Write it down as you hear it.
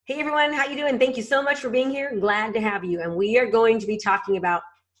Hey everyone, how you doing? Thank you so much for being here. Glad to have you. And we are going to be talking about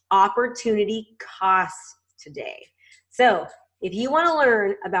opportunity costs today. So if you want to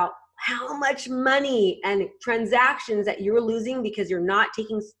learn about how much money and transactions that you're losing because you're not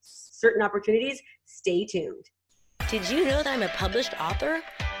taking certain opportunities, stay tuned. Did you know that I'm a published author?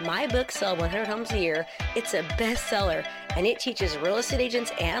 My book, Sell 100 Homes a Year, it's a bestseller, and it teaches real estate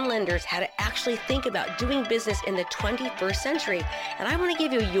agents and lenders how to actually think about doing business in the 21st century. And I want to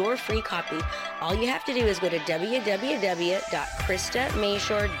give you your free copy. All you have to do is go to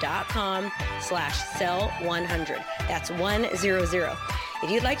www.KristaMashore.com/sell100. That's 100. If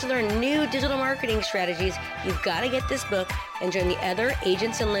you'd like to learn new digital marketing strategies, you've got to get this book and join the other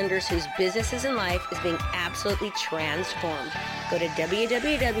agents and lenders whose businesses and life is being absolutely transformed. Go to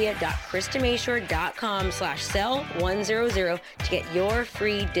www.KristaMashore.com/sell100 to get your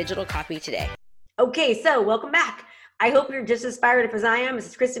free digital copy today. Okay, so welcome back. I hope you're just as fired up as I am. This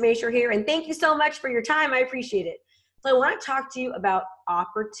is Krista Mashore here, and thank you so much for your time. I appreciate it. So I want to talk to you about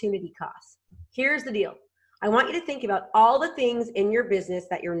opportunity costs. Here's the deal. I want you to think about all the things in your business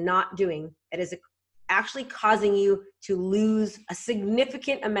that you're not doing that is actually causing you to lose a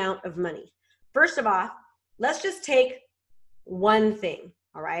significant amount of money. First of all, let's just take one thing,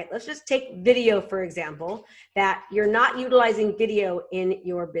 all right? Let's just take video, for example, that you're not utilizing video in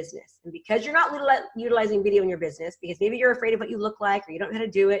your business. And because you're not utilizing video in your business, because maybe you're afraid of what you look like or you don't know how to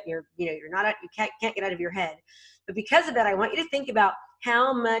do it, and you can't get out of your head. But because of that, I want you to think about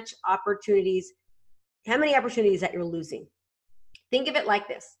how many opportunities that you're losing. Think of it like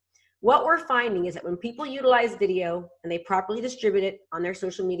this. What we're finding is that when people utilize video and they properly distribute it on their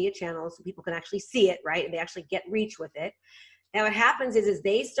social media channels so people can actually see it, right? They actually get reach with it. And what happens is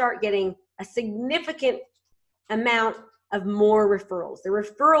they start getting a significant amount of more referrals. The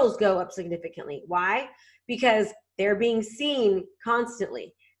referrals go up significantly. Why? Because they're being seen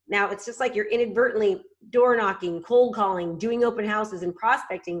constantly. Now, it's just like you're inadvertently door knocking, cold calling, doing open houses, and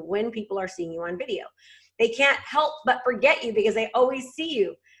prospecting when people are seeing you on video. They can't help but forget you because they always see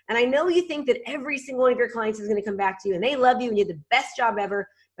you. And I know you think that every single one of your clients is going to come back to you and they love you and you're the best job ever,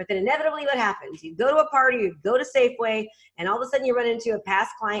 but then inevitably what happens? You go to a party, you go to Safeway, and all of a sudden you run into a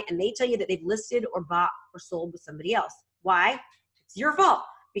past client and they tell you that they've listed or bought or sold with somebody else. Why? It's your fault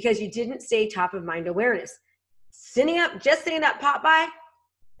because you didn't stay top of mind awareness. Just sitting up pop by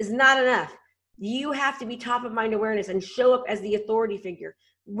is not enough. You have to be top of mind awareness and show up as the authority figure.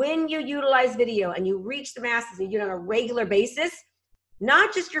 When you utilize video and you reach the masses and you do it on a regular basis,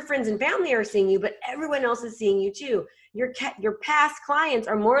 not just your friends and family are seeing you, but everyone else is seeing you too. Your past clients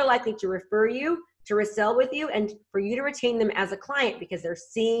are more likely to refer you, to resell with you, and for you to retain them as a client because they're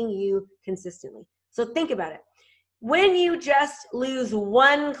seeing you consistently. So think about it. When you just lose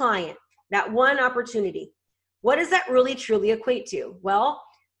one client, that one opportunity, what does that really truly equate to? Well,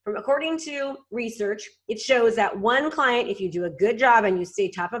 according to research, it shows that one client, if you do a good job and you stay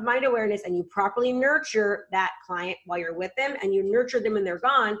top of mind awareness and you properly nurture that client while you're with them and you nurture them when they're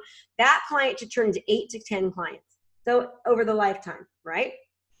gone, that client should turn into 8 to 10 clients. So over the lifetime, right?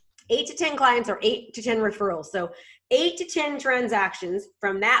 8 to 10 clients or 8 to 10 referrals. So 8 to 10 transactions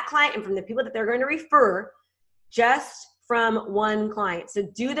from that client and from the people that they're going to refer just from one client. So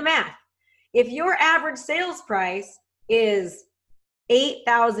do the math. If your average sales price is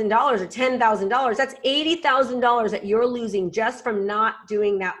 $8,000 or $10,000, that's $80,000 that you're losing just from not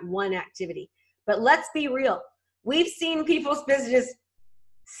doing that one activity. But let's be real. We've seen people's business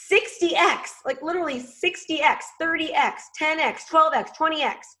 60x, like literally 60x, 30x, 10x, 12x,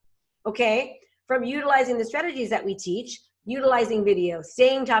 20x, okay? From utilizing the strategies that we teach, utilizing video,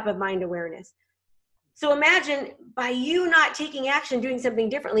 staying top of mind awareness. So imagine by you not taking action, doing something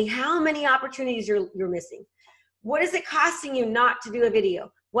differently, how many opportunities you're missing. What is it costing you not to do a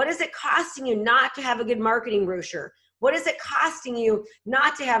video? What is it costing you not to have a good marketing brochure? What is it costing you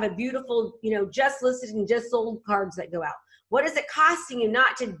not to have a beautiful, just listed and just sold cards that go out? What is it costing you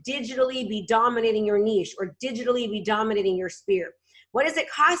not to digitally be dominating your niche or digitally be dominating your sphere? What is it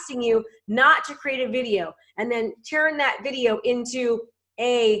costing you not to create a video and then turn that video into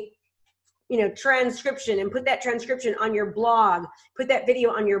a transcription and put that transcription on your blog, put that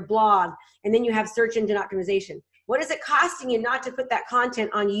video on your blog, and then you have search engine optimization? What is it costing you not to put that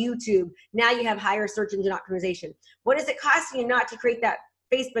content on YouTube? Now you have higher search engine optimization. What is it costing you not to create that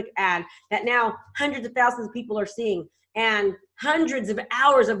Facebook ad that now hundreds of thousands of people are seeing and hundreds of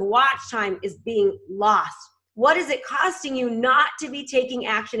hours of watch time is being lost? What is it costing you not to be taking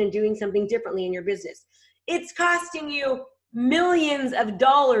action and doing something differently in your business? It's costing you millions of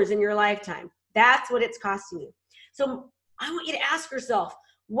dollars in your lifetime. That's what it's costing you. So I want you to ask yourself,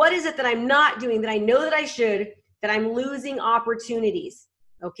 what is it that I'm not doing that I know that I should, that I'm losing opportunities?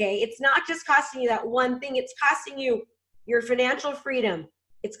 Okay. It's not just costing you that one thing. It's costing you your financial freedom.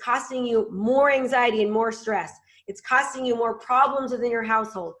 It's costing you more anxiety and more stress. It's costing you more problems within your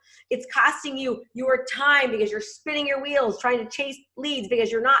household. It's costing you your time because you're spinning your wheels trying to chase leads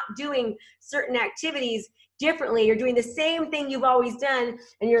because you're not doing certain activities differently. You're doing the same thing you've always done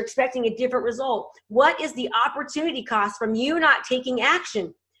and you're expecting a different result. What is the opportunity cost from you not taking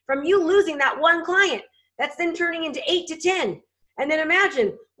action? From you losing that one client that's then turning into 8 to 10. And then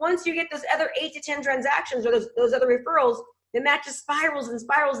imagine once you get those other 8 to 10 transactions or those other referrals, then that just spirals and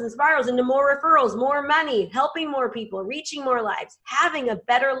spirals and spirals into more referrals, more money, helping more people, reaching more lives, having a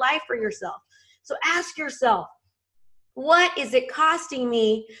better life for yourself. So ask yourself, what is it costing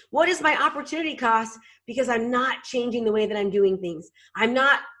me? What is my opportunity cost? Because I'm not changing the way that I'm doing things. I'm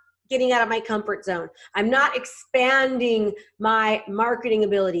not getting out of my comfort zone. I'm not expanding my marketing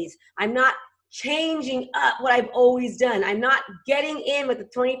abilities. I'm not changing up what I've always done. I'm not getting in with the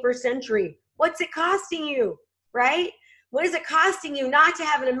 21st century. What's it costing you, right? What is it costing you not to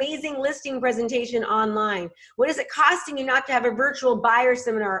have an amazing listing presentation online? What is it costing you not to have a virtual buyer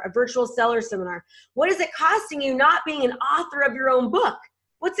seminar, a virtual seller seminar? What is it costing you not being an author of your own book?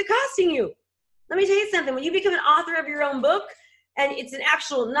 What's it costing you? Let me tell you something. When you become an author of your own book, and it's an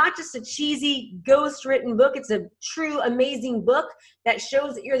actual, not just a cheesy ghost written book, it's a true amazing book that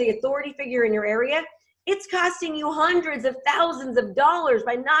shows that you're the authority figure in your area, it's costing you hundreds of thousands of dollars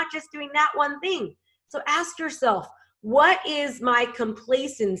by not just doing that one thing. So ask yourself, what is my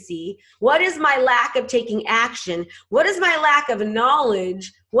complacency? What is my lack of taking action? What is my lack of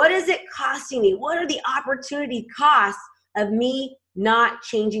knowledge? What is it costing me? What are the opportunity costs of me not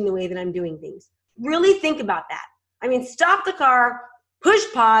changing the way that I'm doing things? Really think about that. I mean, stop the car, push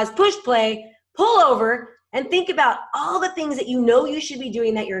pause, push play, pull over, and think about all the things that you know you should be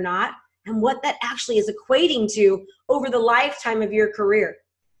doing that you're not, and what that actually is equating to over the lifetime of your career.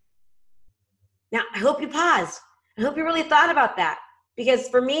 Now, I hope you paused. I hope you really thought about that, because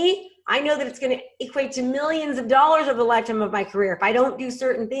for me, I know that it's going to equate to millions of dollars over the lifetime of my career if I don't do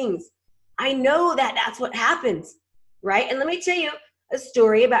certain things. I know that that's what happens, right? And let me tell you a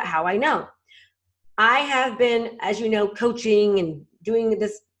story about how I know. I have been, as you know, coaching and doing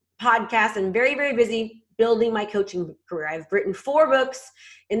this podcast and very, very busy building my coaching career. I've written 4 books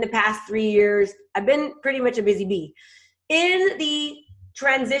in the past 3 years. I've been pretty much a busy bee. In the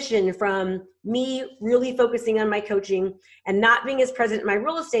transition from me really focusing on my coaching and not being as present in my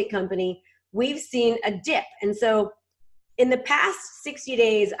real estate company, we've seen a dip. And so in the past 60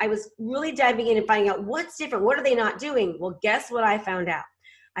 days, I was really diving in and finding out what's different. What are they not doing? Well, guess what I found out?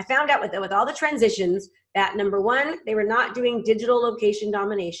 I found out with all the transitions that, number 1, they were not doing digital location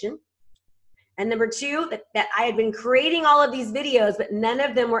domination. And number 2, that I had been creating all of these videos, but none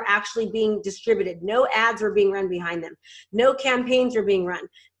of them were actually being distributed. No ads were being run behind them. No campaigns were being run.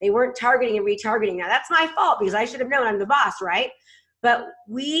 They weren't targeting and retargeting. Now, that's my fault because I should have known. I'm the boss, right? But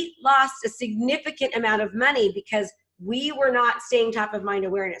we lost a significant amount of money because we were not staying top of mind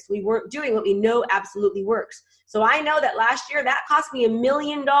awareness. We weren't doing what we know absolutely works. So I know that last year, that cost me $1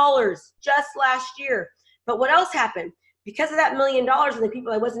 million just last year. But what else happened? Because of that $1 million and the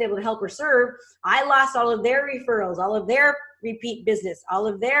people I wasn't able to help or serve, I lost all of their referrals, all of their repeat business, all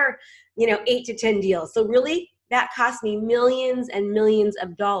of their, 8 to 10 deals. So really, that cost me millions and millions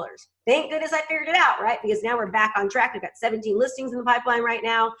of dollars. Thank goodness I figured it out, right? Because now we're back on track. We've got 17 listings in the pipeline right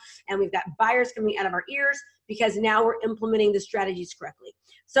now, and we've got buyers coming out of our ears because now we're implementing the strategies correctly.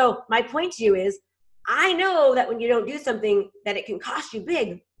 So my point to you is, I know that when you don't do something that it can cost you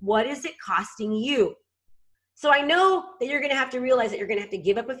big. What is it costing you? So I know that you're going to have to realize that you're going to have to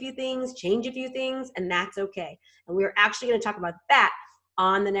give up a few things, change a few things, and that's okay. And we're actually going to talk about that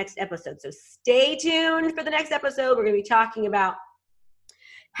on the next episode. So stay tuned for the next episode. We're going to be talking about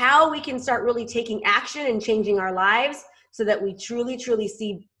how we can start really taking action and changing our lives so that we truly, truly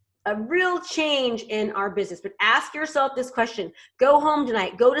see a real change in our business. But ask yourself this question. Go home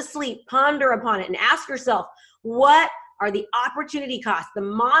tonight, go to sleep, ponder upon it, and ask yourself, what are the opportunity costs, the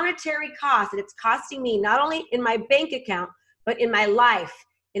monetary costs that it's costing me, not only in my bank account, but in my life,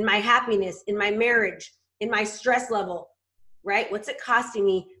 in my happiness, in my marriage, in my stress level, right? What's it costing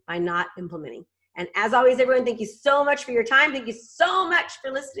me by not implementing? And as always, everyone, thank you so much for your time. Thank you so much for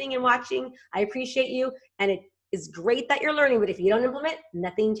listening and watching. I appreciate you. And it is great that you're learning, but if you don't implement,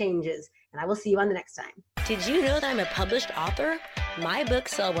 nothing changes. And I will see you on the next time. Did you know that I'm a published author? My book,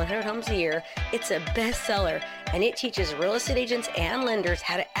 Sell 100 Homes a Year, it's a bestseller, and it teaches real estate agents and lenders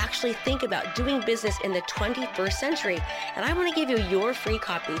how to actually think about doing business in the 21st century. And I want to give you your free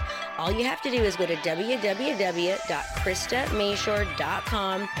copy. All you have to do is go to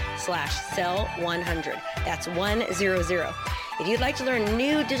www.KristaMashore.com/sell100. That's 100. If you'd like to learn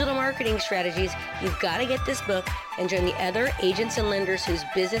new digital marketing strategies, you've got to get this book and join the other agents and lenders whose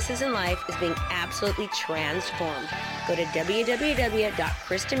businesses and life is being absolutely transformed. Go to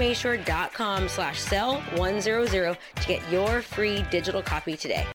www.kristamashore.com/sell100 to get your free digital copy today.